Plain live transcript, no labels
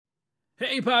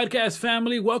Hey, podcast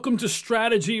family, welcome to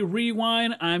Strategy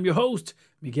Rewind. I'm your host,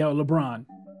 Miguel LeBron.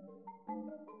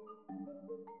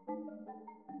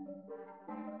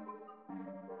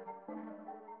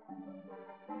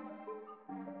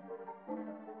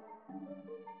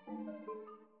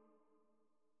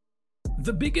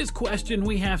 The biggest question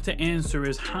we have to answer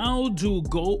is, how do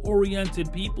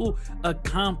goal-oriented people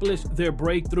accomplish their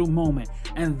breakthrough moment?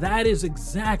 And that is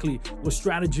exactly what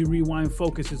Strategy Rewind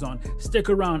focuses on. Stick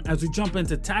around as we jump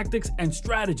into tactics and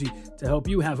strategy to help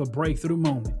you have a breakthrough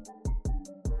moment.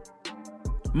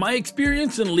 My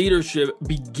experience in leadership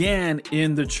began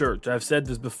in the church. I've said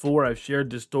this before. I've shared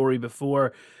this story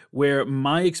before, where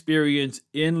my experience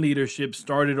in leadership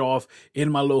started off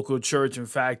in my local church. In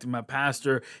fact, my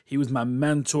pastor, he was my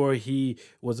mentor. He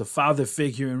was a father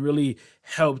figure and really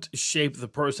helped shape the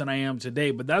person I am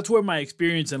today. But that's where my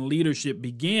experience in leadership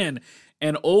began.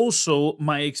 And also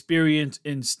my experience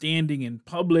in standing in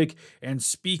public and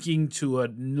speaking to a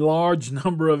large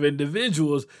number of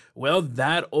individuals, well,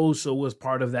 that also was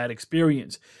part of that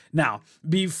experience. Now,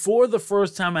 before the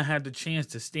first time I had the chance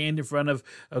to stand in front of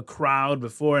a crowd,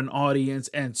 before an audience,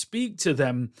 and speak to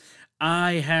them,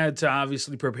 I had to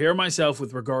obviously prepare myself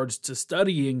with regards to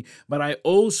studying, but I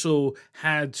also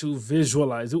had to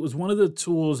visualize. It was one of the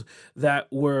tools that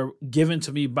were given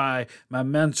to me by my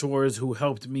mentors who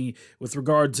helped me with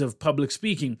regards of public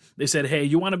speaking. They said, hey,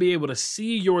 you want to be able to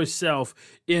see yourself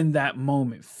in that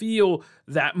moment, feel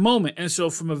that moment. And so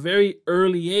from a very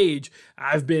early age,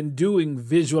 I've been doing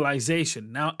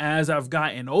visualization. Now, as I've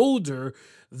gotten older,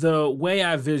 the way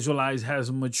I visualize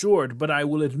has matured, but I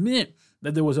will admit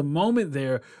that there was a moment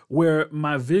there where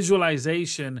my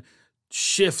visualization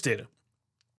shifted.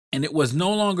 And it was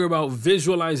no longer about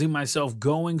visualizing myself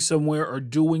going somewhere or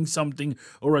doing something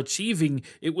or achieving.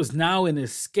 It was now an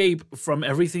escape from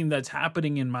everything that's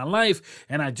happening in my life.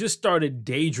 And I just started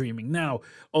daydreaming. Now,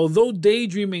 although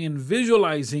daydreaming and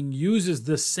visualizing uses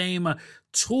the same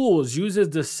tools,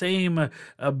 uses the same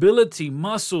ability,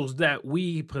 muscles that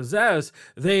we possess,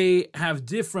 they have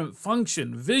different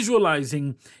function.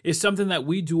 Visualizing is something that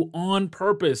we do on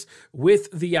purpose with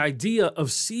the idea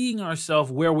of seeing ourselves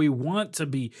where we want to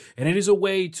be. And it is a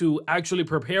way to actually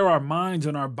prepare our minds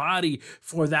and our body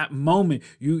for that moment.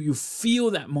 You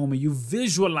feel that moment, you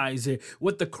visualize it,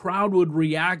 what the crowd would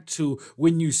react to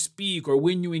when you speak or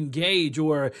when you engage,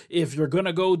 or if you're going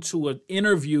to go to an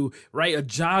interview, right, a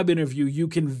job interview, you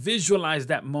can visualize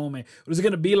that moment. What is it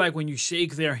going to be like when you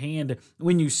shake their hand,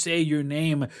 when you say your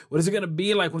name? What is it going to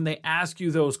be like when they ask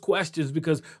you those questions?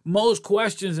 Because most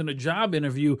questions in a job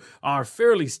interview are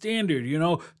fairly standard.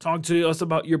 Talk to us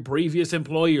about your previous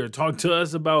employer, talk to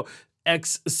us about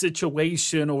X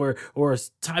situation or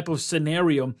type of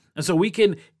scenario. And so we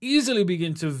can easily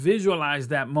begin to visualize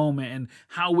that moment and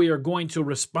how we are going to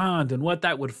respond and what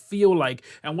that would feel like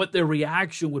and what the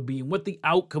reaction would be and what the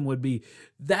outcome would be.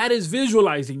 That is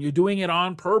visualizing. You're doing it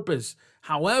on purpose.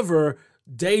 However,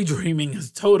 daydreaming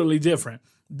is totally different.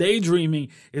 Daydreaming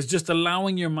is just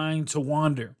allowing your mind to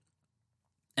wander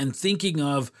and thinking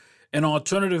of an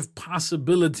alternative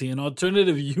possibility, an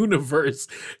alternative universe,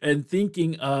 and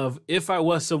thinking of if I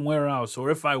was somewhere else,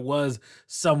 or if I was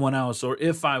someone else, or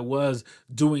if I was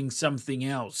doing something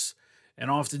else. And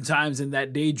oftentimes in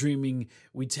that daydreaming,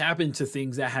 we tap into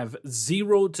things that have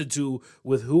zero to do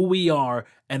with who we are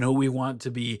and who we want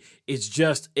to be. It's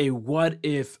just a what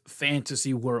if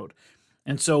fantasy world.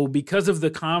 And so because of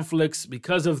the conflicts,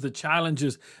 because of the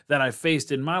challenges that I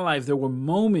faced in my life, there were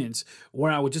moments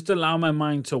where I would just allow my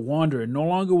mind to wander. And no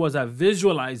longer was I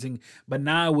visualizing, but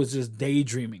now I was just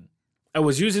daydreaming. I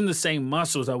was using the same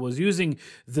muscles. I was using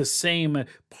the same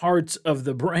parts of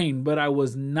the brain, but I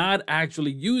was not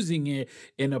actually using it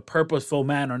in a purposeful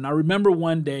manner. And I remember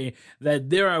one day that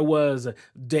there I was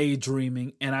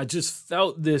daydreaming, and I just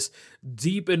felt this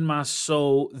deep in my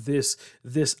soul, this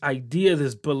idea,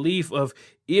 this belief of,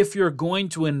 if you're going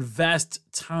to invest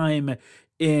time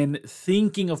in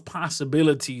thinking of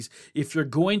possibilities, if you're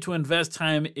going to invest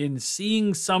time in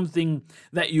seeing something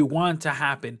that you want to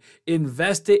happen,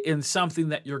 invest it in something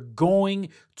that you're going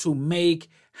to make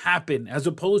happen, as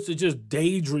opposed to just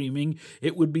daydreaming.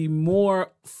 It would be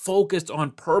more focused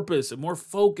on purpose and more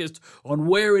focused on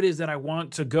where it is that I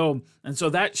want to go. And so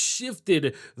that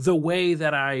shifted the way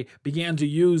that I began to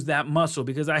use that muscle,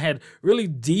 because I had really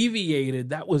deviated.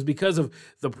 That was because of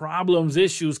the problems,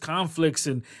 issues, conflicts,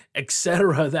 and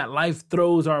etc. that life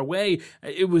throws our way.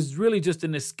 It was really just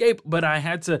an escape, but I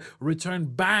had to return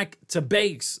back to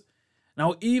base.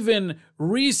 Now, even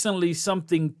recently,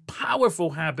 something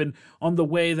powerful happened on the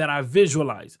way that I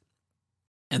visualize.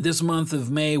 And this month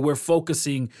of May, we're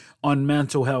focusing on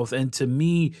mental health. And to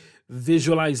me,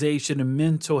 visualization and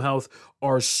mental health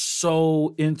are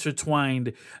so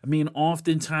intertwined. I mean,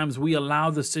 oftentimes we allow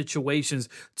the situations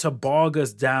to bog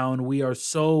us down. We are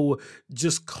so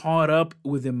just caught up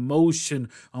with emotion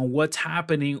on what's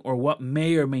happening or what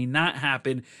may or may not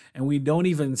happen, and we don't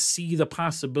even see the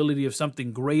possibility of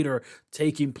something greater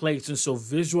taking place. And so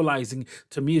visualizing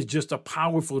to me is just a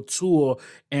powerful tool.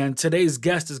 And today's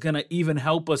guest is going to even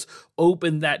help us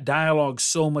open that dialogue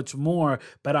so much more.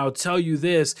 But I'll tell you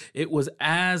this, it was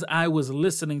as I was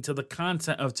listening to the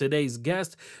content of today's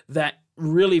guest that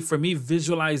really, for me,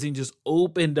 visualizing just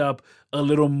opened up a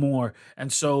little more.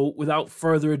 And so without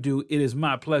further ado, it is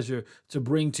my pleasure to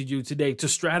bring to you today, to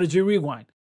Strategy Rewind,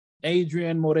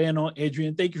 Adrian Moreno.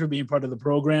 Adrian, thank you for being part of the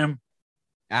program.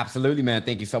 Absolutely, man.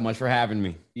 Thank you so much for having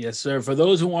me. Yes, sir. For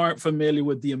those who aren't familiar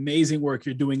with the amazing work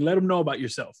you're doing, let them know about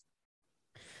yourself.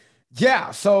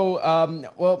 Yeah. So,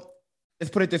 well,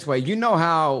 let's put it this way. You know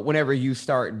how whenever you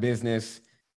start business,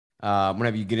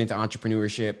 whenever you get into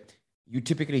entrepreneurship, you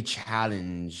typically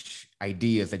challenge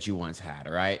ideas that you once had,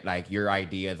 right? Like your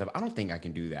ideas of, I don't think I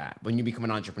can do that. When you become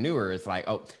an entrepreneur, it's like,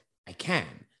 oh, I can.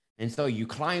 And so you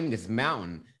climb this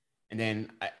mountain, and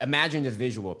then imagine this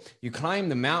visual. You climb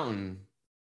the mountain,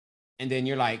 and then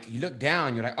you're like, you look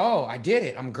down, you're like, oh, I did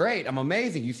it. I'm great. I'm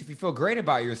amazing. You feel great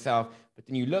about yourself. But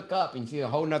then you look up and you see a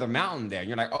whole nother mountain there. And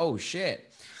you're like, oh,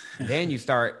 shit. And then you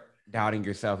start doubting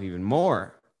yourself even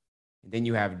more. And then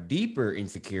you have deeper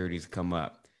insecurities come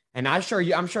up. And I'm sure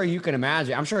you can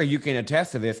imagine, I'm sure you can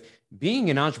attest to this. Being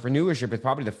in entrepreneurship is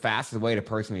probably the fastest way to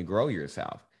personally grow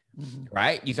yourself,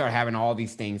 right? You start having all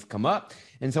these things come up.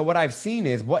 And so what I've seen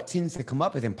is what tends to come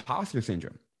up is imposter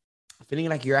syndrome. Feeling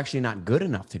like you're actually not good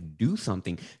enough to do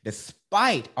something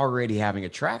despite already having a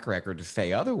track record to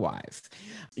say otherwise.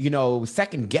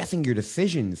 Second guessing your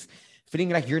decisions, feeling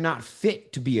like you're not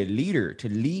fit to be a leader, to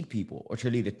lead people or to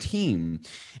lead a team.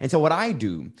 And so what I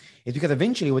do is, because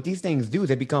eventually what these things do is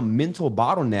they become mental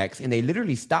bottlenecks, and they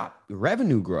literally stop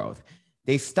revenue growth.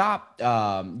 They stop,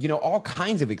 all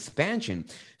kinds of expansion.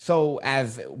 So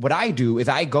as what I do is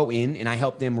I go in and I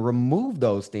help them remove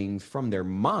those things from their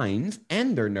minds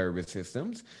and their nervous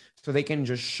systems so they can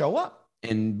just show up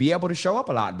and be able to show up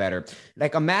a lot better.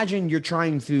 Like imagine you're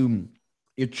trying to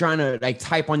like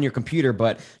type on your computer,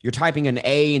 but you're typing an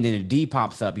A and then a D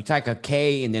pops up. You type a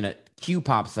K and then a Q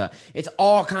pops up. It's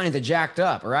all kinds of jacked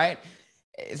up, right?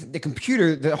 The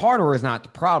computer, the hardware is not the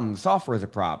problem. The software is a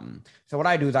problem. So what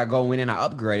I do is I go in and I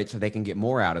upgrade it so they can get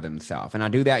more out of themselves. And I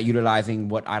do that utilizing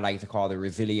what I like to call the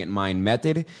resilient mind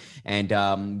method. And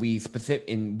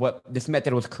this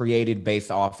method was created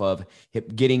based off of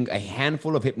getting a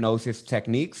handful of hypnosis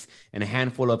techniques and a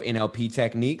handful of NLP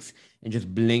techniques and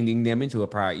just blending them into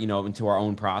into our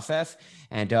own process.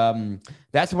 And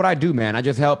that's what I do, man. I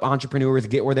just help entrepreneurs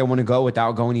get where they want to go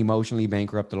without going emotionally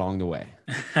bankrupt along the way.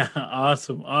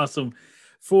 Awesome.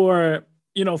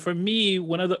 For me,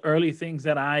 one of the early things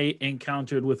that I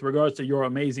encountered with regards to your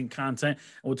amazing content,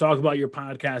 and we'll talk about your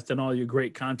podcast and all your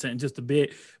great content in just a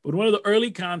bit, but one of the early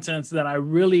contents that I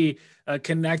really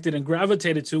connected and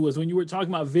gravitated to was when you were talking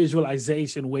about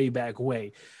visualization way back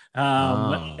way.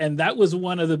 And that was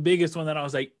one of the biggest one that I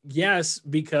was like, yes,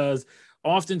 because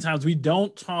oftentimes we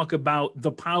don't talk about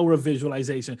the power of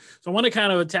visualization. So I want to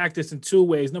kind of attack this in two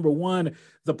ways. Number one,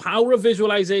 the power of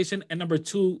visualization, and number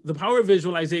two, the power of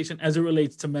visualization as it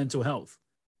relates to mental health.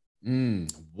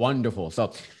 Wonderful. So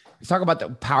let's talk about the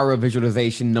power of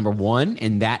visualization, number one,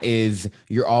 and that is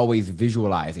you're always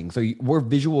visualizing. So we're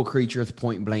visual creatures,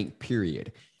 point blank,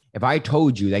 period. If I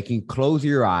told you that you can close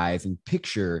your eyes and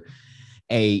picture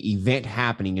a event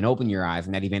happening and open your eyes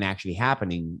and that event actually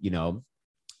happening,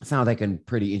 sounds like a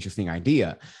pretty interesting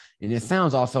idea. And it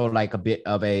sounds also like a bit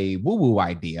of a woo-woo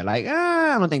idea. Like,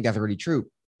 I don't think that's really true.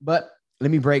 But let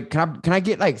me break. Can I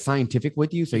get like scientific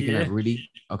with you so you can really?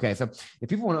 Okay. So if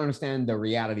people want to understand the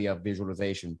reality of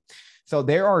visualization, so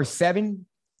there are 7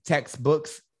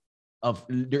 textbooks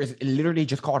there's literally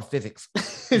just called physics.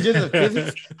 It's just a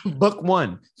physics book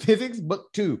 1, physics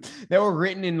book 2. They were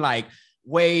written in like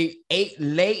late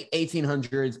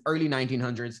 1800s, early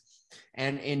 1900s.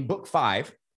 And in book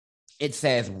 5, it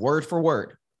says word for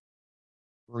word,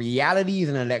 reality is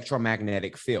an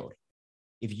electromagnetic field.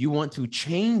 If you want to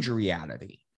change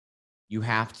reality, you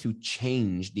have to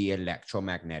change the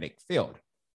electromagnetic field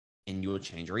and you will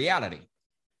change reality.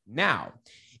 Now,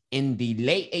 in the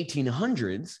late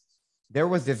 1800s, there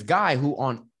was this guy who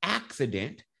on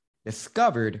accident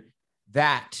discovered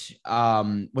that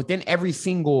within every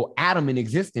single atom in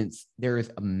existence, there is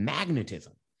a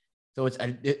magnetism. So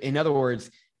in other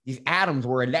words, these atoms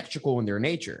were electrical in their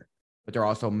nature, but they're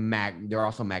also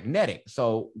magnetic.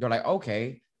 So they're like,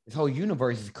 okay, This whole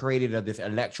universe is created of this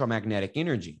electromagnetic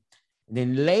energy. And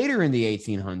then later in the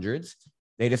 1800s,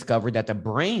 they discovered that the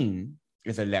brain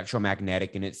is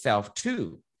electromagnetic in itself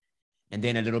too. And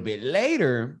then a little bit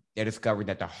later, they discovered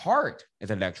that the heart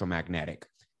is electromagnetic.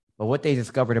 But what they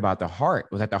discovered about the heart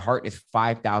was that the heart is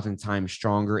 5,000 times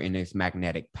stronger in its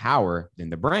magnetic power than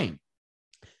the brain.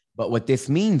 But what this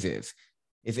means is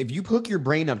if you hook your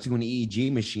brain up to an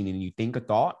EEG machine and you think a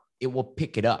thought, it will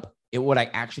pick it up. It will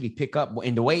like actually pick up.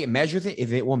 And the way it measures it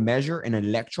is it will measure an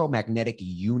electromagnetic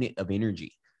unit of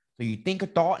energy. So you think a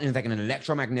thought and it's like an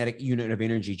electromagnetic unit of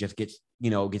energy just gets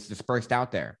dispersed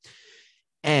out there.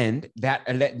 And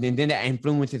then that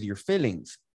influences your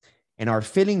feelings. And our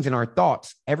feelings and our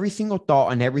thoughts, every single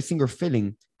thought and every single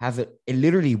feeling it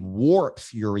literally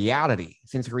warps your reality.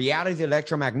 Since reality is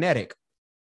electromagnetic,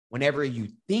 whenever you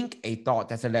think a thought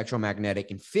that's electromagnetic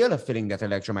and feel a feeling that's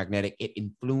electromagnetic, it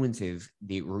influences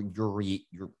your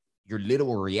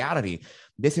literal reality.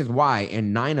 This is why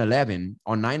on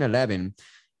 9/11,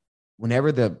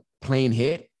 whenever the plane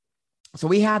hit, so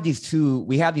we have these two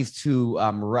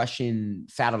Russian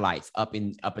satellites up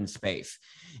in space,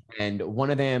 and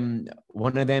one of them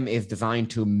is designed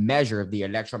to measure the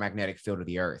electromagnetic field of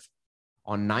the Earth.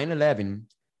 On 9/11,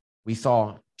 we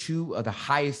saw two of the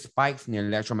highest spikes in the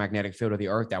electromagnetic field of the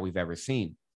Earth that we've ever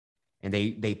seen, and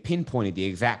they pinpointed the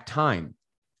exact time: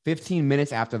 15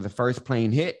 minutes after the first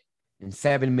plane hit, and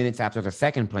 7 minutes after the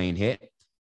second plane hit.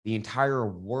 The entire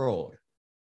world's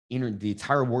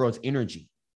energy.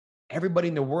 Everybody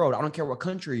in the world, I don't care what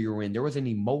country you're in, there was an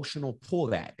emotional pull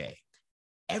that day.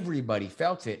 Everybody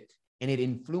felt it, and it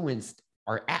influenced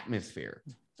our atmosphere.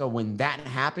 So when that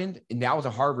happened, and that was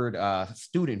a Harvard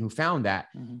student who found that,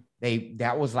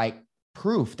 that was like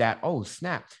proof that, oh,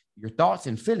 snap, your thoughts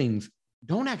and feelings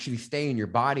don't actually stay in your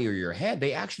body or your head.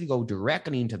 They actually go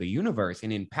directly into the universe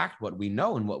and impact what we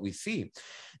know and what we see.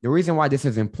 The reason why this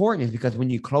is important is because when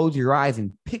you close your eyes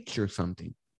and picture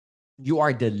something, you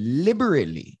are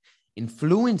deliberately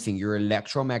influencing your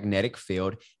electromagnetic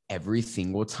field every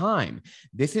single time.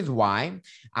 This is why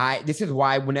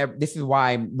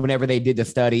whenever they did the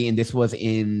study, and this was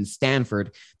in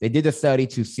Stanford, they did the study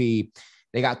to see,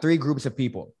 they got three groups of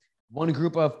people. One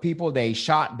group of people, they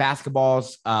shot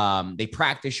basketballs. They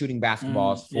practiced shooting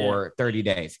basketballs for 30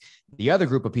 days. The other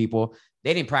group of people,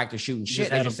 they didn't practice shooting shit.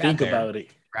 They just think about it.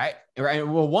 Right.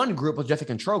 Well, one group was just a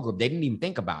control group. They didn't even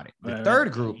think about it. The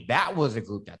third group, that was a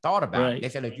group that thought about it. They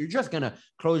said, if you're just going to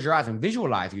close your eyes and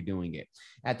visualize you're doing it.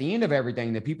 At the end of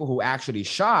everything, the people who actually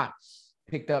shot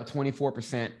picked up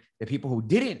 24%. The people who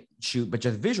didn't shoot, but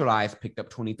just visualized, picked up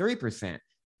 23%.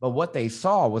 But what they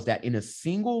saw was that in a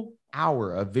single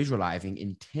hour of visualizing,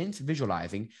 intense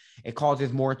visualizing, it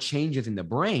causes more changes in the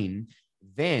brain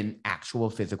than actual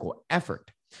physical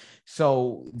effort.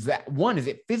 So that one is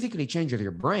it physically changes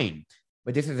your brain.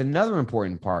 But this is another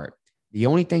important part. The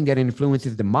only thing that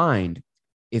influences the mind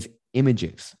is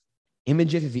images.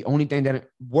 Images is the only thing that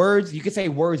words, you could say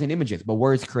words and images, but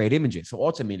words create images. So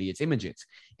ultimately it's images.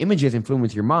 Images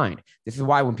influence your mind. This is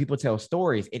why when people tell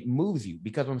stories, it moves you,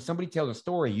 because when somebody tells a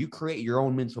story, you create your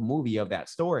own mental movie of that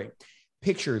story.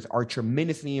 Pictures are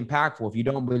tremendously impactful. If you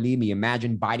don't believe me,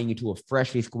 imagine biting into a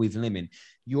freshly squeezed lemon.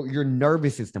 Your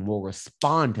nervous system will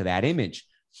respond to that image.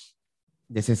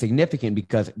 This is significant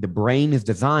because the brain is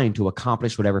designed to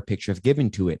accomplish whatever picture is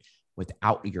given to it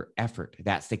without your effort.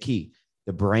 That's the key.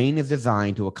 The brain is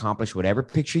designed to accomplish whatever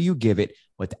picture you give it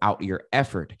without your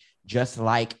effort. Just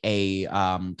like a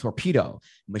torpedo.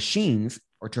 Machines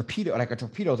or torpedo, like a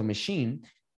torpedo is a machine.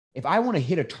 If I want to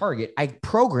hit a target, I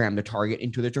program the target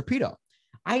into the torpedo.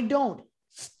 I don't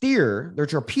steer the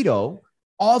torpedo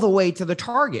all the way to the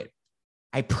target.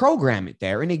 I program it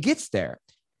there and it gets there.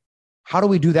 How do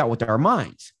we do that with our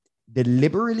minds?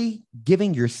 Deliberately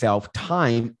giving yourself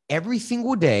time every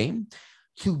single day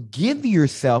to give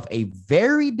yourself a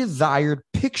very desired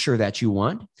picture that you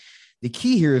want. The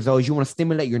key here is, though, is you want to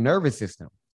stimulate your nervous system.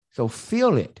 So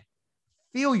feel it.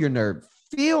 Feel your nerve.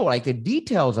 Feel like the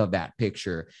details of that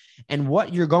picture. And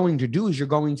what you're going to do is you're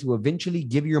going to eventually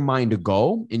give your mind a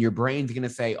goal, and your brain's going to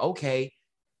say, okay,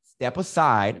 step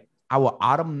aside. I will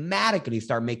automatically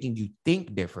start making you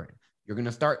think different. You're going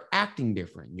to start acting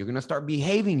different. You're going to start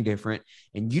behaving different.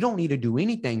 And you don't need to do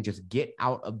anything. Just get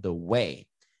out of the way.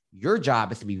 Your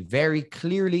job is to be very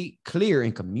clear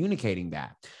in communicating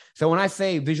that. So when I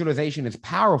say visualization is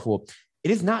powerful, it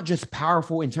is not just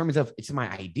powerful in terms of it's my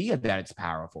idea that it's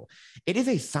powerful. It is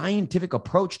a scientific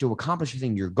approach to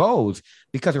accomplishing your goals,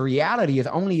 because reality is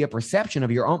only a perception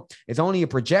of your own. It's only a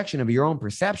projection of your own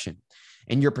perception.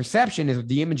 And your perception is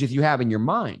the images you have in your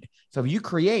mind. So if you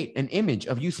create an image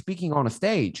of you speaking on a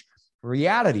stage,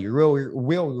 reality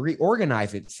will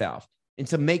reorganize itself and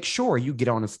to make sure you get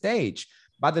on a stage.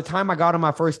 By the time I got on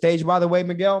my first stage, by the way,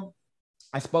 Miguel,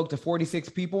 I spoke to 46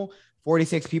 people.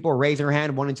 46 people raised their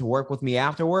hand, wanting to work with me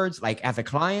afterwards, like as a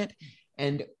client.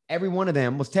 And every one of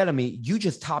them was telling me, you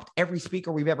just topped every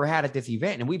speaker we've ever had at this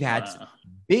event. And we've had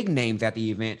big names at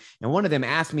the event. And one of them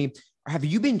asked me, have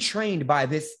you been trained by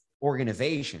this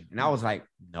organization? And I was like,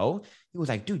 no. He was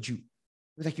like, dude,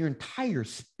 your entire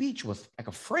speech was like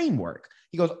a framework.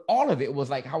 He goes, all of it was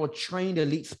like how a trained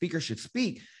elite speaker should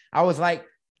speak. I was like,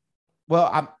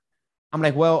 well, I'm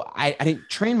like, well, I didn't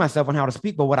train myself on how to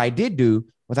speak, but what I did do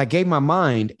was I gave my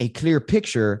mind a clear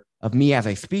picture of me as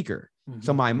a speaker. Mm-hmm.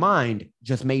 So my mind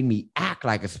just made me act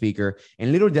like a speaker.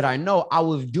 And little did I know I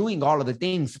was doing all of the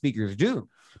things speakers do,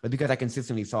 but because I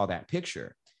consistently saw that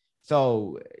picture.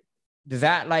 So does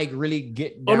that like really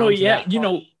get down? Oh, no, yeah. You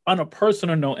know, on a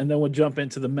personal note, and then we'll jump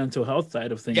into the mental health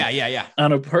side of things. Yeah.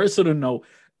 On a personal note,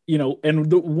 you know,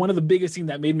 and one of the biggest things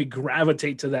that made me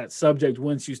gravitate to that subject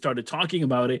once you started talking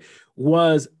about it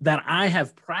was that I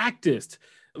have practiced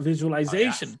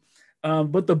visualization. Oh, yes.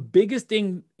 But the biggest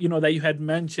thing, you know, that you had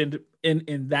mentioned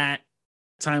in that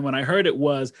time when I heard it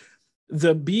was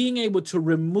the being able to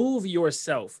remove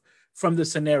yourself from the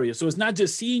scenario. So it's not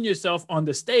just seeing yourself on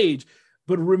the stage,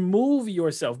 but remove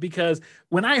yourself. Because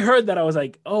when I heard that, I was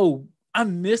like, oh,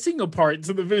 I'm missing a part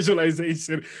to the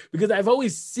visualization because I've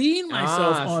always seen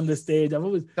myself on the stage.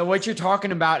 So what you're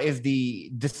talking about is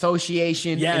the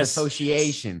dissociation and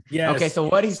association. Yes. Okay. So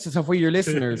for your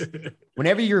listeners,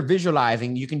 whenever you're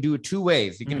visualizing, you can do it two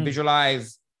ways. You can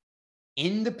visualize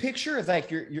in the picture. It's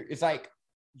like it's like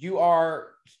you are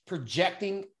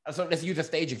projecting. So let's use a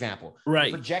stage example.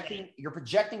 Right. You're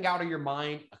projecting out of your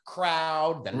mind a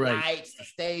crowd, the lights, the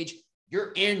stage.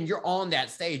 You're on that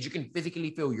stage. You can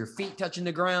physically feel your feet touching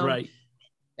the ground. Right.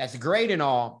 That's great and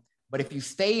all. But if you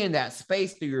stay in that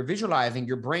space through your visualizing,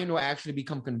 your brain will actually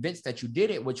become convinced that you did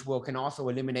it, which can also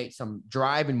eliminate some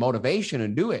drive and motivation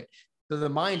and do it. So the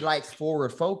mind likes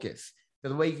forward focus. So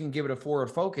the way you can give it a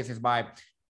forward focus is by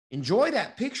enjoy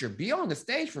that picture, be on the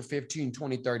stage for 15,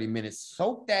 20, 30 minutes,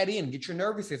 soak that in, get your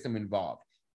nervous system involved.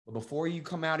 But before you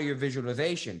come out of your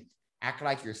visualization, act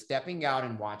like you're stepping out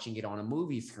and watching it on a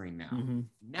movie screen now. Mm-hmm.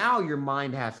 Now your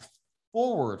mind has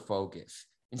forward focus.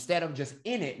 Instead of just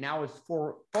in it, now it's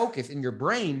forward focus in your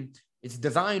brain. It's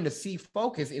designed to see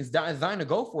focus. It's designed to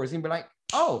go for it. It's going to be like,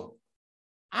 oh,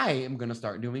 I am going to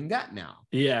start doing that now.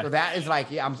 Yeah. So that is like,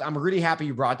 I'm really happy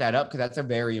you brought that up because that's a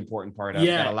very important part of it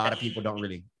that a lot of people don't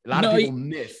really, of people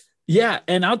miss. Yeah.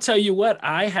 And I'll tell you what,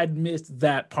 I had missed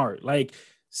that part. Like,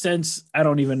 since I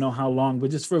don't even know how long, but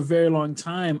just for a very long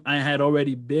time, I had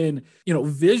already been, you know,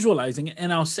 visualizing.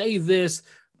 And I'll say this,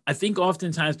 I think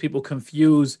oftentimes people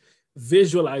confuse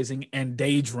visualizing and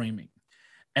daydreaming.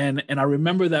 And I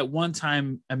remember that one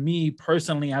time, me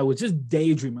personally, I was just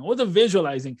daydreaming. I wasn't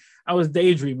visualizing. I was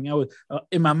daydreaming. I was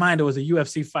in my mind, I was a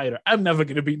UFC fighter. I'm never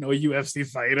going to be no UFC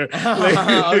fighter.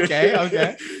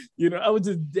 Okay. You know, I was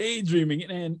just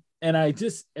daydreaming. And I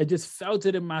just felt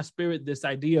it in my spirit, this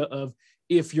idea of,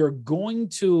 if you're going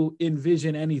to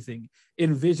envision anything,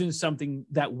 envision something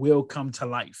that will come to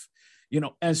life, you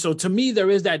know? And so to me, there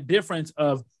is that difference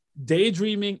of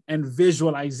daydreaming and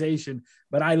visualization,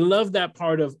 but I love that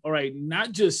part of, all right,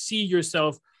 not just see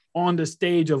yourself on the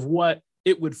stage of what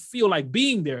it would feel like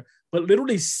being there, but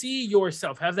literally see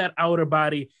yourself, have that outer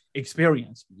body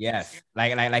experience. Yes.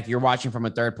 Like you're watching from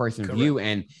a third person view.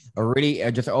 And a really,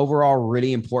 just overall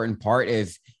really important part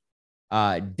is,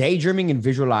 daydreaming and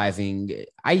visualizing,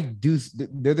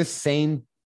 they're the same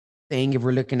thing if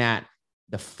we're looking at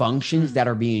the functions that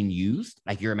are being used,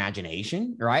 like your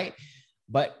imagination, right?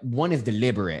 But one is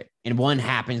deliberate and one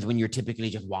happens when you're typically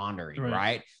just wandering,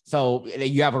 right? So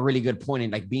you have a really good point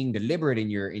in like being deliberate in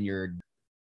your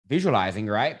visualizing,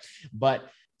 right? But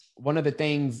one of the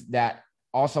things that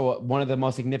also one of the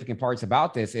most significant parts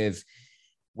about this is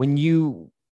when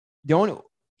you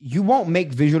won't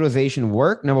make visualization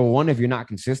work. Number one, if you're not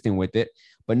consistent with it.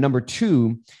 But number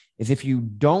two is if you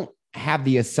don't have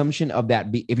the assumption of that,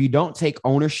 if you don't take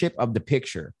ownership of the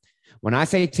picture. When I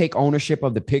say take ownership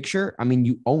of the picture, I mean,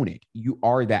 you own it. You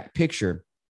are that picture.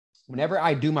 Whenever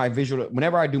I do my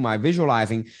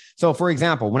visualizing. So for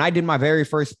example, when I did my very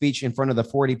first speech in front of the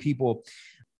 40 people,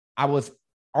 I was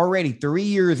already 3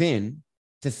 years in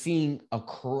to seeing a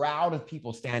crowd of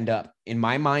people stand up in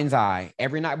my mind's eye.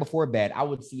 Every night before bed, I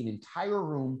would see an entire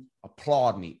room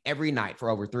applaud me every night for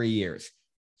over 3 years.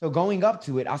 So going up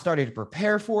to it, I started to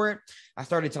prepare for it. I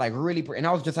started to like really, and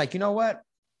I was just like, you know what?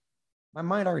 My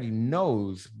mind already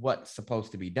knows what's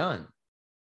supposed to be done.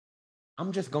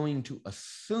 I'm just going to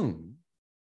assume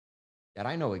that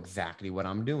I know exactly what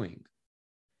I'm doing.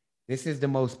 This is the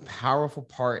most powerful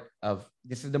part of,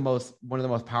 one of the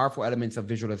most powerful elements of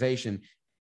visualization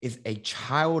is a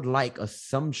childlike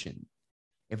assumption.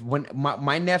 If when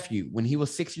my nephew, when he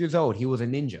was 6 years old, he was a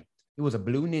ninja. He was a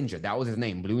blue ninja. That was his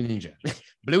name, Blue Ninja.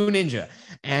 Blue Ninja.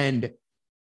 And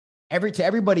to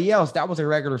everybody else, that was a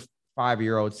regular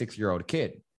 5-year-old, 6-year-old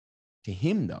kid. To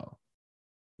him, though,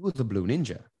 he was a blue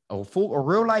ninja, a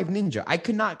real life ninja. I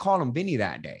could not call him Vinny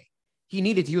that day. He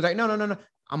needed to. He was like, no.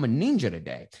 I'm a ninja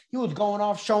today. He was going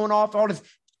off, showing off all this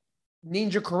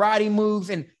ninja karate moves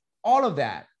and all of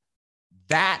that.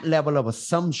 That level of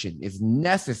assumption is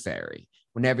necessary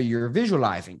whenever you're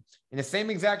visualizing. In the same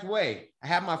exact way, I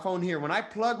have my phone here. When I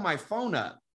plug my phone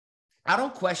up, I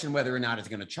don't question whether or not it's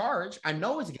going to charge. I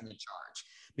know it's going to charge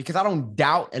because I don't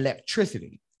doubt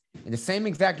electricity. In the same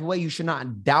exact way, you should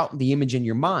not doubt the image in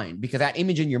your mind, because that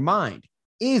image in your mind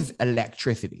is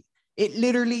electricity. It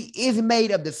literally is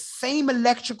made of the same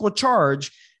electrical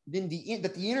charge than the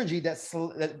energy that's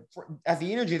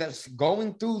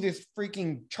going through this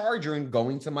freaking charger and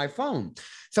going to my phone.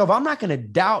 So if I'm not going to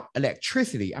doubt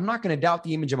electricity, I'm not going to doubt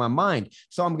the image in my mind.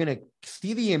 So I'm going to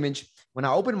see the image. When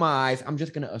I open my eyes, I'm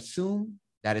just going to assume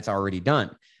that it's already done.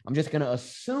 I'm just going to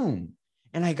assume.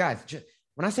 And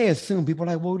when I say assume, people are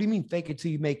like, well, what do you mean fake it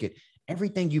till you make it?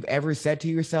 Everything you've ever said to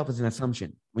yourself is an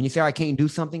assumption. When you say I can't do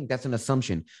something, that's an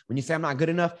assumption. When you say I'm not good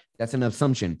enough, that's an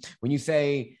assumption. When you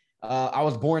say I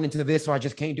was born into this, so I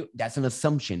just can't do it, that's an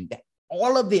assumption.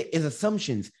 All of it is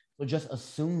assumptions. So just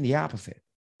assume the opposite.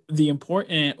 The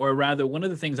important, or rather, one of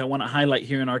the things I want to highlight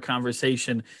here in our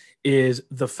conversation is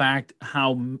the fact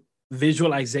how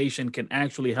visualization can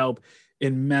actually help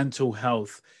in mental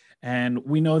health. And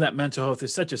we know that mental health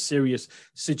is such a serious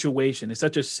situation. It's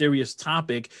such a serious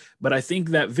topic. But I think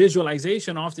that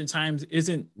visualization oftentimes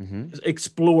isn't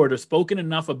explored or spoken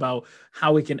enough about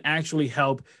how it can actually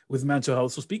help with mental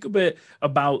health. So speak a bit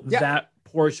about that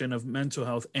portion of mental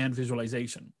health and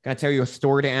visualization. Can I tell you a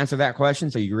story to answer that question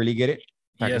so you really get it?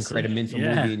 I can create a mental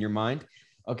movie in your mind.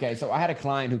 Okay, so I had a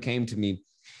client who came to me,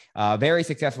 a very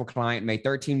successful client,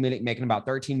 making about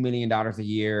 $13 million a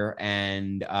year,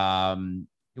 and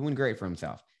doing great for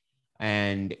himself.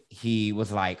 And he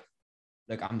was like,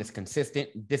 look, I'm this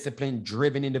consistent, disciplined,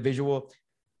 driven individual,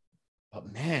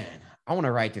 but man, I want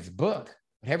to write this book.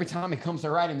 But every time it comes to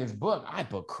writing this book, I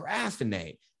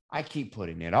procrastinate. I keep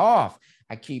putting it off.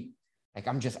 I keep putting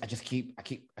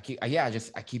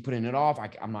it off.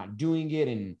 I'm not doing it,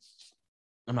 and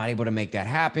I'm not able to make that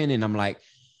happen. And I'm like,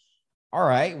 all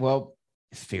right, well,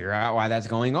 let's figure out why that's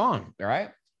going on. All right.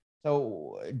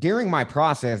 So during my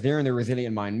process, during the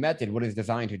Resilient Mind Method, what it's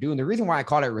designed to do, and the reason why I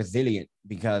call it resilient,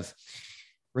 because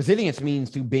resilience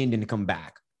means to bend and come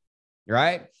back,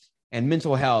 right? And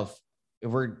mental health,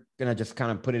 if we're going to just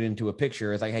kind of put it into a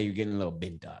picture, it's like, hey, you're getting a little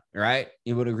bent up, right?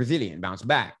 You would have resilient, bounce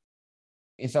back.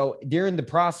 And so during the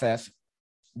process,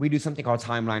 we do something called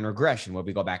timeline regression, where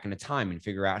we go back into time and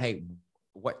figure out, hey,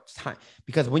 what time?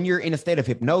 Because when you're in a state of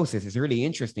hypnosis, it's really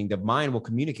interesting. The mind will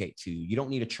communicate to you. You don't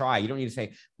need to try. You don't need to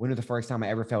say, when was the first time I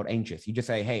ever felt anxious? You just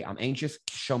say, hey, I'm anxious.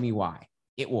 Show me why.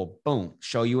 It will, boom,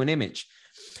 show you an image.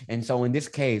 And so in this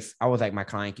case, I was like, my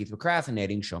client keeps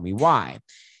procrastinating. Show me why.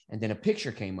 And then a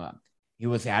picture came up. He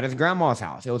was at his grandma's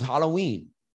house. It was Halloween.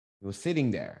 He was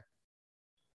sitting there.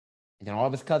 And then all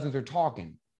of his cousins are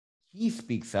talking. He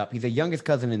speaks up. He's the youngest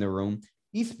cousin in the room.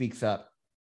 He speaks up.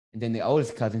 And then the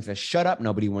oldest cousin says, shut up.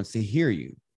 Nobody wants to hear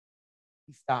you.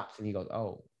 He stops and he goes,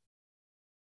 oh,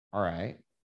 all right.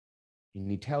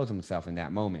 And he tells himself in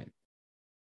that moment,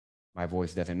 my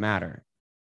voice doesn't matter.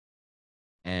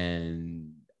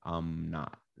 And I'm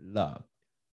not loved.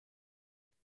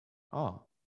 Oh,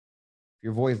 if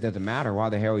your voice doesn't matter, why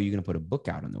the hell are you going to put a book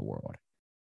out in the world?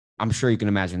 I'm sure you can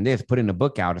imagine this. Putting a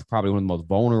book out is probably one of the most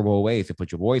vulnerable ways to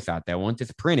put your voice out there. Once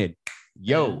it's printed,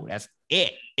 that's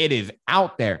it. It is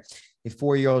out there. His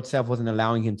 4-year-old self wasn't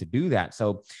allowing him to do that.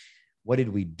 So what did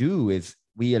we do is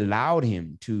we allowed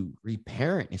him to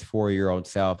reparent his 4-year-old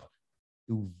self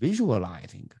through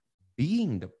visualizing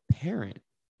being the parent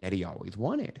that he always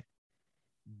wanted.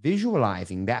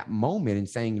 Visualizing that moment and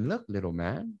saying, look, little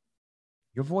man,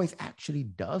 your voice actually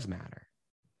does matter.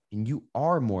 And you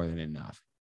are more than enough.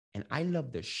 And I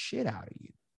love the shit out of you.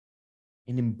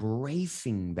 And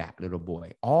embracing that little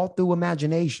boy, all through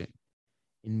imagination,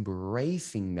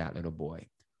 embracing that little boy,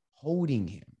 holding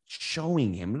him,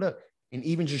 showing him, look, and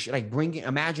even just like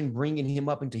imagine bringing him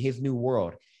up into his new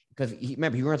world. Because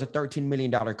remember, he runs a $13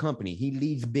 million company. He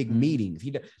leads big meetings.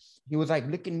 He was like,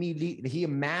 look at me. He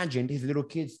imagined his little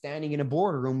kid standing in a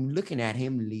boardroom, looking at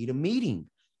him lead a meeting.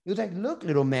 He was like, look,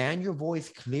 little man, your voice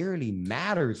clearly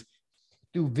matters.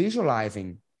 Through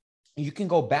visualizing, you can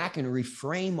go back and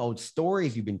reframe old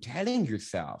stories you've been telling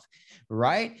yourself,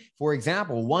 right? For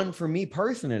example, one for me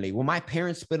personally, when my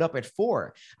parents split up at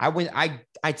 4, I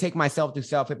take myself to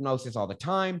self-hypnosis all the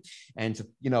time and to,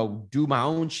 do my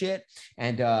own shit.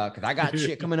 And because I got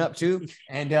shit coming up too.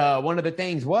 And one of the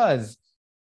things was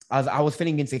I was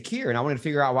feeling insecure, and I wanted to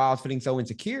figure out why I was feeling so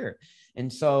insecure.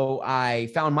 And so I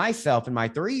found myself in my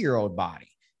 3-year-old body.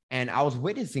 And I was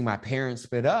witnessing my parents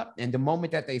split up. And the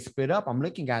moment that they split up, I'm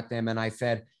looking at them and I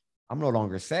said, I'm no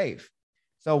longer safe.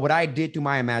 So what I did through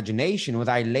my imagination was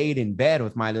I laid in bed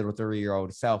with my little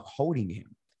 3-year-old self, holding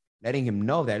him, letting him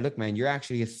know that, look, man, you're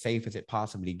actually as safe as it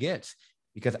possibly gets,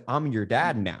 because I'm your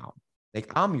dad now.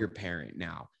 Like, I'm your parent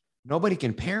now. Nobody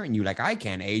can parent you like I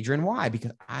can, Adrian. Why?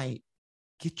 Because I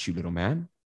get you, little man.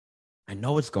 I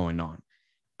know what's going on.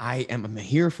 I'm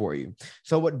here for you.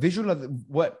 So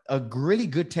what a really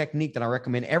good technique that I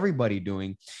recommend everybody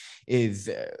doing is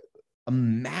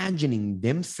imagining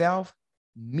themselves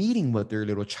meeting with their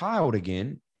little child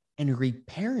again and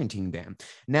reparenting them.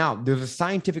 Now, there's a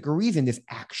scientific reason this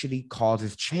actually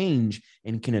causes change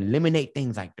and can eliminate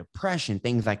things like depression,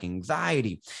 things like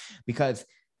anxiety, because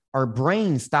our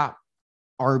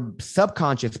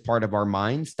subconscious part of our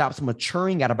mind stops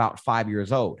maturing at about 5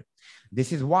 years old.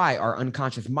 This is why our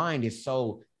unconscious mind is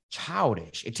so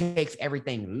childish. It takes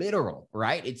everything literal,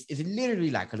 right? It's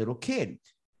literally like a little kid.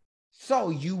 So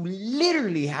you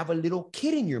literally have a little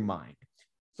kid in your mind.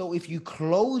 So if you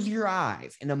close your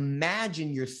eyes and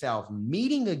imagine yourself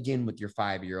meeting again with your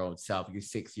 5-year-old self, your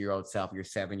 6-year-old self, your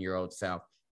 7-year-old self,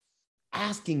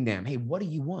 asking them, hey, what do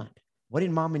you want? What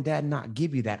did mom and dad not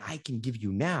give you that I can give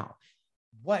you now?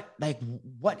 What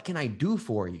can I do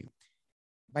for you?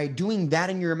 By doing that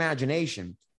in your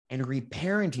imagination and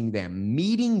reparenting them,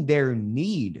 meeting their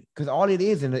need, because all it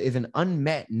is an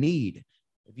unmet need.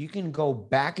 If you can go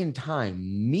back in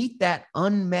time, meet that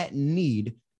unmet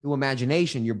need through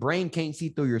imagination, your brain can't see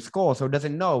through your skull, so it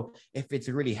doesn't know if it's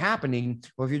really happening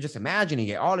or if you're just imagining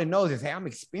it. All it knows is, hey, I'm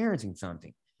experiencing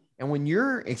something. And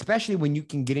especially when you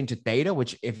can get into theta,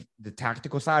 which if the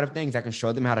tactical side of things, I can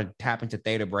show them how to tap into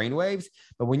theta brainwaves.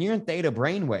 But when you're in theta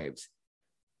brainwaves,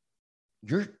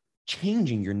 you're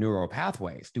changing your neural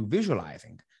pathways through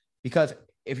visualizing. Because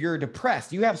if you're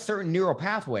depressed, you have certain neural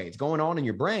pathways going on in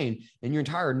your brain and your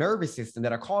entire nervous system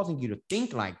that are causing you to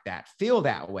think like that, feel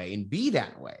that way, and be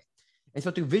that way. And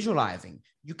so through visualizing,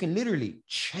 you can literally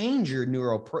change your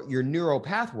neural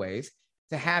pathways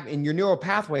to have, and your neural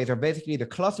pathways are basically the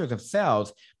clusters of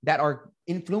cells that are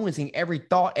influencing every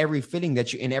thought, every feeling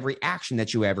and every action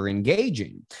that you ever engage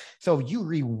in. So you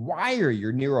rewire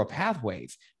your neural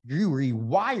pathways, you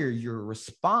rewire your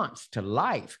response to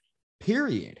life,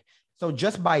 period. So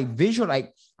just by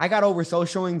I got over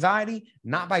social anxiety,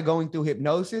 not by going through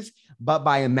hypnosis, but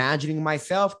by imagining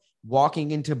myself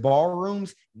walking into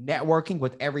ballrooms, networking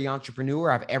with every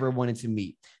entrepreneur I've ever wanted to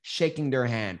meet, shaking their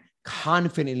hand,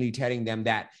 confidently telling them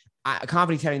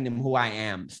who I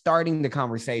am, starting the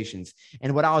conversations.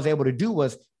 And what I was able to do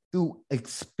was through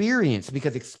experience,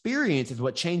 because experience is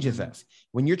what changes us.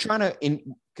 When you're trying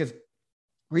because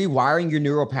rewiring your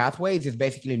neural pathways is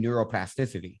basically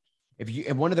neuroplasticity.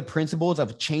 If one of the principles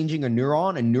of changing a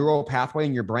neural pathway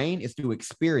in your brain is through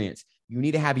experience, you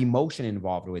need to have emotion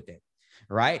involved with it.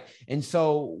 Right. And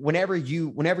so whenever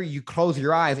you close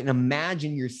your eyes and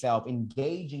imagine yourself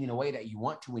engaging in a way that you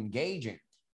want to engage in,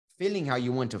 feeling how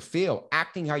you want to feel,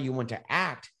 acting how you want to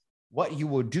act, what you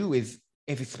will do is,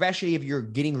 especially if you're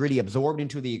getting really absorbed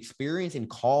into the experience and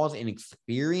cause an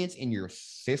experience in your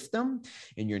system,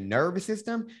 in your nervous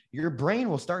system, your brain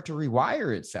will start to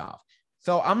rewire itself.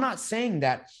 So I'm not saying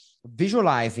that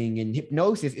visualizing and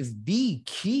hypnosis is the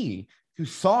key to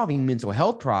solving mental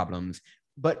health problems,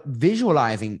 but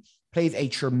visualizing plays a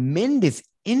tremendous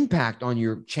impact on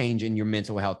your change in your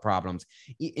mental health problems,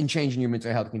 in changing your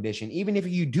mental health condition. Even if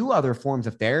you do other forms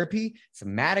of therapy,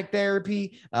 somatic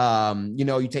therapy,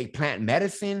 you take plant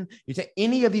medicine, you take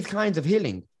any of these kinds of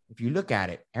healing. If you look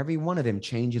at it, every one of them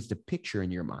changes the picture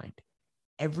in your mind.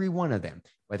 Every one of them,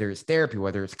 whether it's therapy,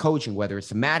 whether it's coaching, whether it's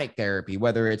somatic therapy,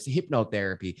 whether it's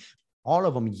hypnotherapy, all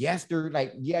of them, yes, they're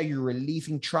like, yeah, you're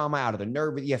releasing trauma out of the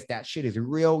nerve. Yes, that shit is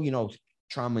real,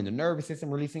 trauma in the nervous system,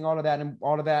 releasing all of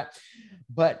that.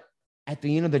 But at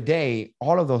the end of the day,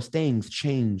 all of those things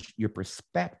change your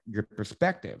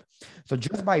perspective. So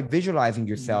just by visualizing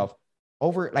yourself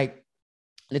over, like,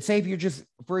 let's say if you're just,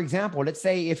 for example, let's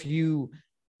say if you're,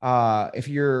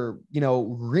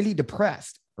 really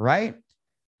depressed, right?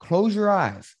 Close your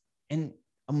eyes and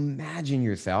imagine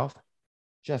yourself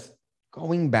just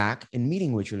going back and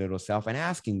meeting with your little self and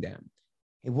asking them,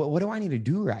 hey, what do I need to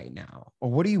do right now? Or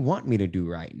what do you want me to do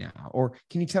right now? Or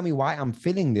can you tell me why I'm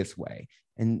feeling this way?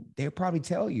 And they'll probably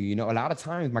tell you, a lot of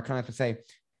times my clients would say,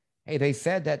 hey, they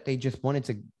said that they just wanted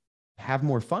to have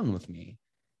more fun with me.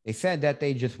 They said that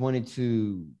they just wanted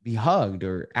to be hugged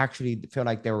or actually feel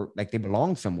like they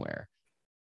belong somewhere.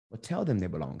 Well, tell them they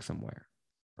belong somewhere.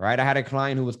 Right? I had a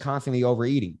client who was constantly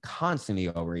overeating.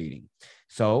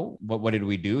 So what did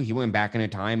we do? He went back in a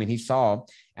time and he saw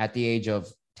at the age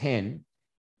of 10,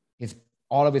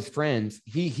 all of his friends,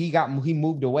 he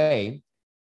moved away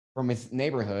from his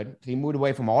neighborhood. So he moved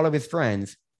away from all of his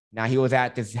friends. Now he was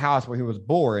at this house where he was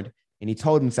bored, and he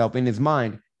told himself in his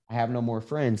mind, I have no more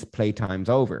friends, playtime's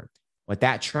over. What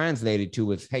that translated to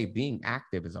was, hey, being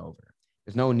active is over.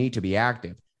 There's no need to be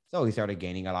active. So he started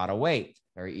gaining a lot of weight,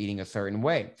 started eating a certain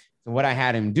way. So what I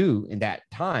had him do in that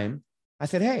time, I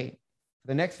said, hey, for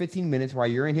the next 15 minutes while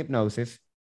you're in hypnosis,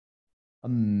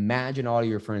 imagine all of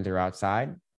your friends are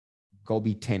outside. Go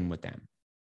be 10 with them.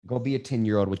 Go be a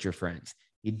 10-year-old with your friends.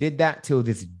 He did that till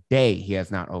this day. He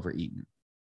has not overeaten.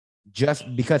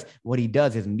 Just because what he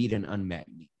does is meet an unmet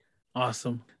need.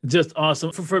 Awesome. Just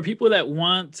awesome. For people that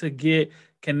want to get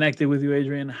connected with you,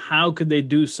 Adrian, how could they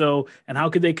do so? And how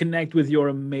could they connect with your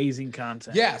amazing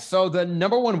content? Yeah. So the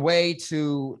number one way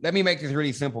let me make this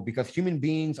really simple, because human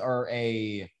beings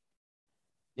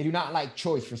they do not like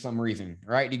choice for some reason,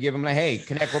 right? You give them like, hey,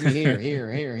 connect with me here.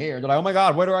 They're like, oh my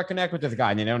God, where do I connect with this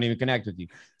guy? And they don't even connect with you.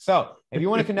 So if you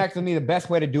want to connect with me, the best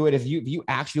way to do it is you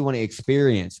actually want to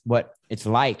experience what it's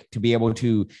like to be able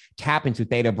to tap into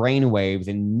theta brainwaves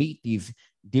and meet these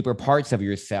deeper parts of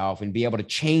yourself and be able to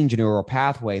change neural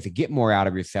pathways to get more out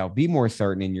of yourself, be more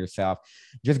certain in yourself.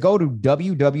 Just go to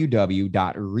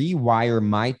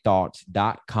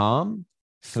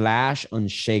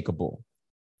www.rewiremythoughts.com/unshakable.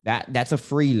 That's a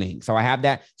free link. So I have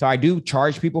that. So I do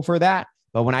charge people for that.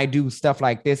 But when I do stuff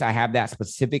like this, I have that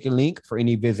specific link for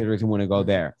any visitors who want to go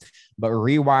there. But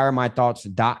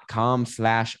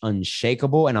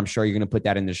rewiremythoughts.com/unshakable. And I'm sure you're going to put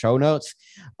that in the show notes.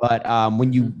 But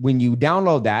when you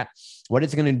download that, what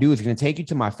it's going to do is it's going to take you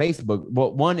to my Facebook.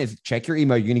 Well, one is check your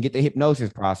email. You're going to get the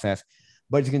hypnosis process.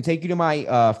 But it's going to take you to my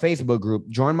Facebook group,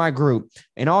 join my group.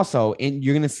 And also,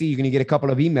 you're going to get a couple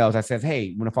of emails that says, hey,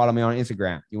 you want to follow me on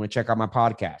Instagram? You want to check out my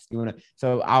podcast?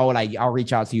 So I'll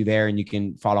reach out to you there and you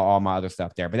can follow all my other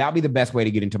stuff there. But that'll be the best way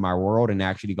to get into my world and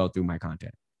actually go through my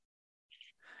content.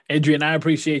 Adrian, I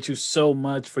appreciate you so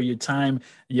much for your time,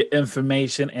 your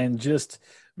information, and just,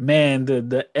 man,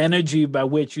 the energy by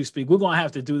which you speak. We're going to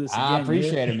have to do this again. I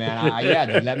appreciate it, man.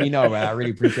 Just let me know, man. I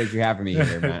really appreciate you having me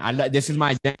here, man. This is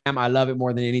my jam. I love it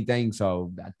more than anything.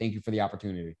 So thank you for the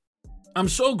opportunity. I'm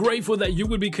so grateful that you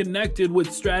would be connected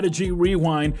with Strategy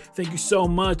Rewind. Thank you so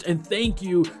much. And thank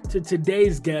you to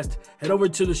today's guest. Head over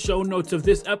to the show notes of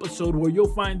this episode where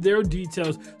you'll find their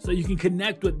details so you can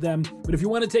connect with them. But if you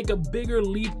want to take a bigger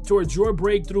leap towards your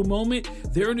breakthrough moment,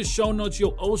 there in the show notes,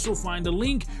 you'll also find a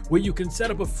link where you can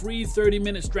set up a free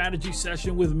 30-minute strategy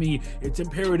session with me. It's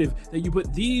imperative that you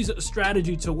put these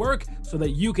strategies to work so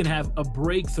that you can have a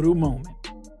breakthrough moment.